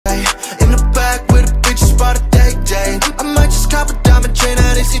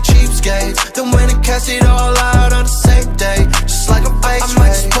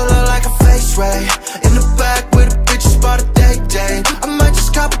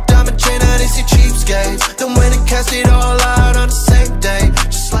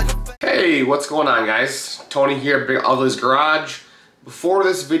what's going on, guys? Tony here, Big Ugly's Garage. Before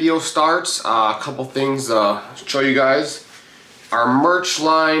this video starts, a couple things to show you guys. Our merch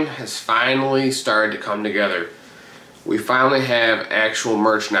line has finally started to come together. We finally have actual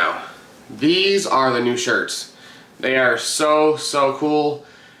merch now. These are the new shirts. They are so cool.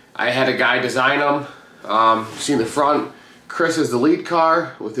 I had a guy design them. See in the front, Chris is the lead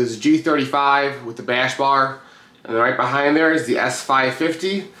car with his G35 with the bash bar. And then right behind there is the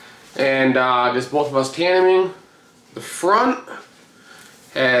S550. And just both of us tandeming. The front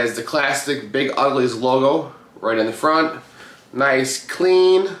has the classic Big Ugly's logo right in the front. Nice,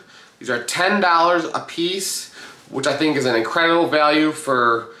 clean. These are $10 a piece, which I think is an incredible value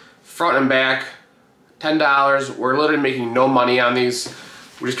for front and back. $10. We're literally making no money on these.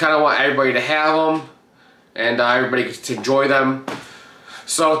 We just kind of want everybody to have them and everybody gets to enjoy them.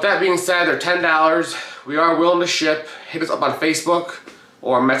 So with that being said, they're $10. We are willing to ship. Hit us up on Facebook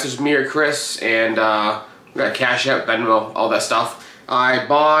or message me or Chris, and we got Cash App, Venmo, all that stuff. I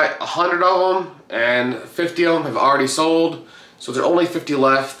bought 100 of them and 50 of them have already sold. So there's only 50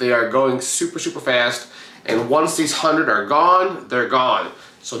 left. They are going super fast. And once these 100 are gone, they're gone.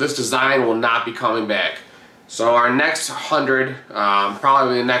 So this design will not be coming back. So our next 100,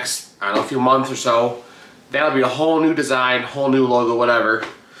 probably the next, I don't know, a few months or so, that'll be a whole new design, whole new logo, whatever.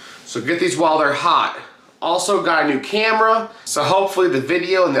 So get these while they're hot. Also got a new camera, so hopefully the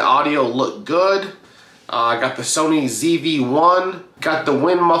video and the audio look good. I got the Sony ZV-1, got the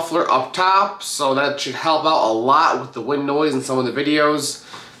wind muffler up top, so that should help out a lot with the wind noise in some of the videos.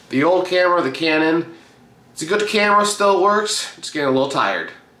 The old camera, the Canon, it's a good camera, still works, just getting a little tired.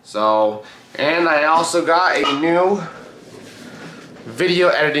 So, and I also got a new video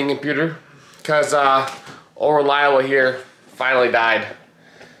editing computer, because old Reliable here finally died.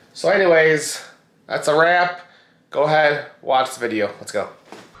 So anyways, that's a wrap. Go ahead, watch the video. Let's go.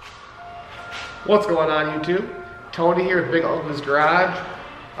 What's going on, YouTube? Tony here at Big Ugly's Garage.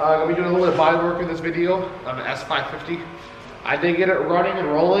 I'm going to be doing a little bit of body work in this video on the S550. I did get it running and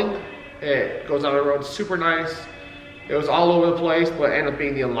rolling. It goes on the road super nice. It was all over the place, but it ended up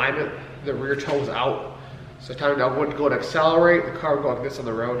being the alignment. The rear toe was out. So time I wouldn't go to accelerate, the car would go like this on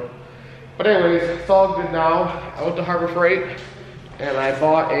the road. But anyways, it's all good now. I went to Harbor Freight and I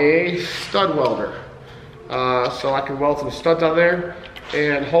bought a stud welder. So I can weld some studs on there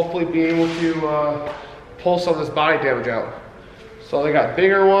and hopefully be able to pull some of this body damage out. So they got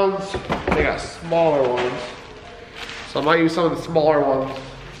bigger ones, they got smaller ones. So I might use some of the smaller ones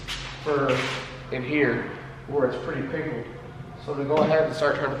for in here where it's pretty pickled. So to go ahead and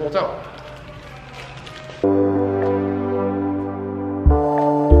start trying to pull it out.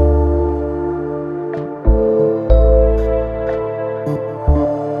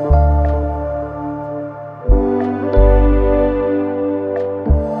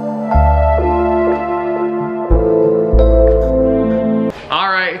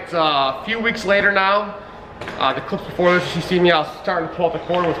 A few weeks later now. The clips before this, you see me, I was starting to pull out the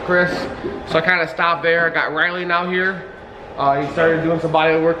corner with Chris. So I kind of stopped there. I got Riley now here. He started doing some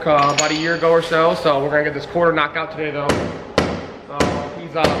body work about a year ago or so. So we're gonna get this quarter knocked out today though. So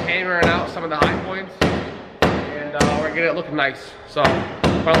he's hammering out some of the high points. And we're gonna get it looking nice. So,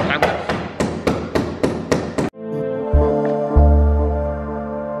 final time lapse.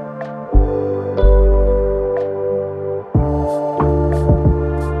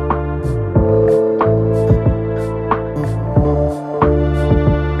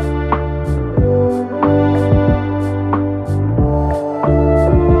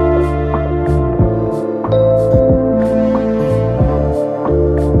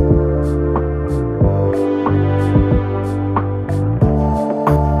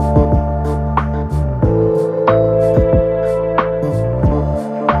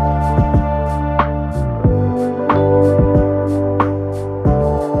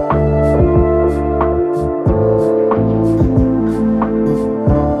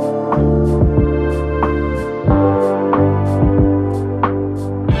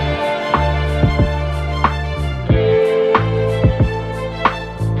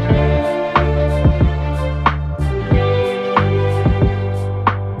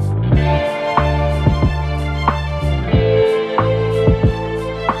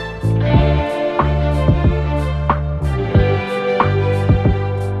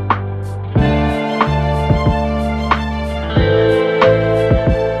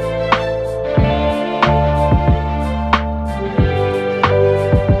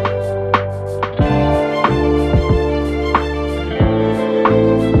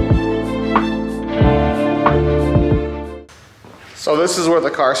 So this is where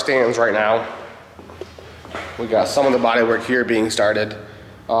the car stands right now. We got some of the body work here being started.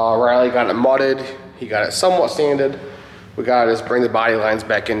 Riley got it mudded. He got it somewhat sanded. We gotta just bring the body lines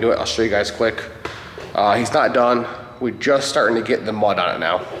back into it. I'll show you guys quick. He's not done. We're just starting to get the mud on it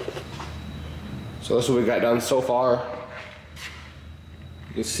now. So this is what we got done so far.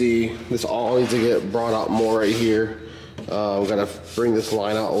 You can see this all needs to get brought out more right here. We gotta bring this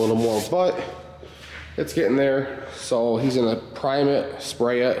line out a little more, but it's getting there. So he's gonna prime it,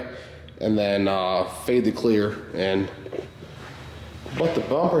 spray it, and then fade the clear. But the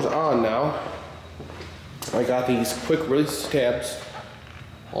bumper's on now. I got these quick release tabs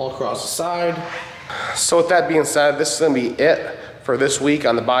all across the side. So with that being said, this is gonna be it for this week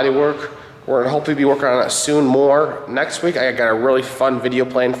on the bodywork. We're gonna hopefully be working on it soon more. Next week, I got a really fun video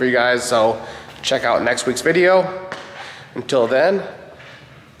planned for you guys, so check out next week's video. Until then,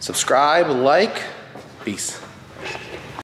 subscribe, like, peace.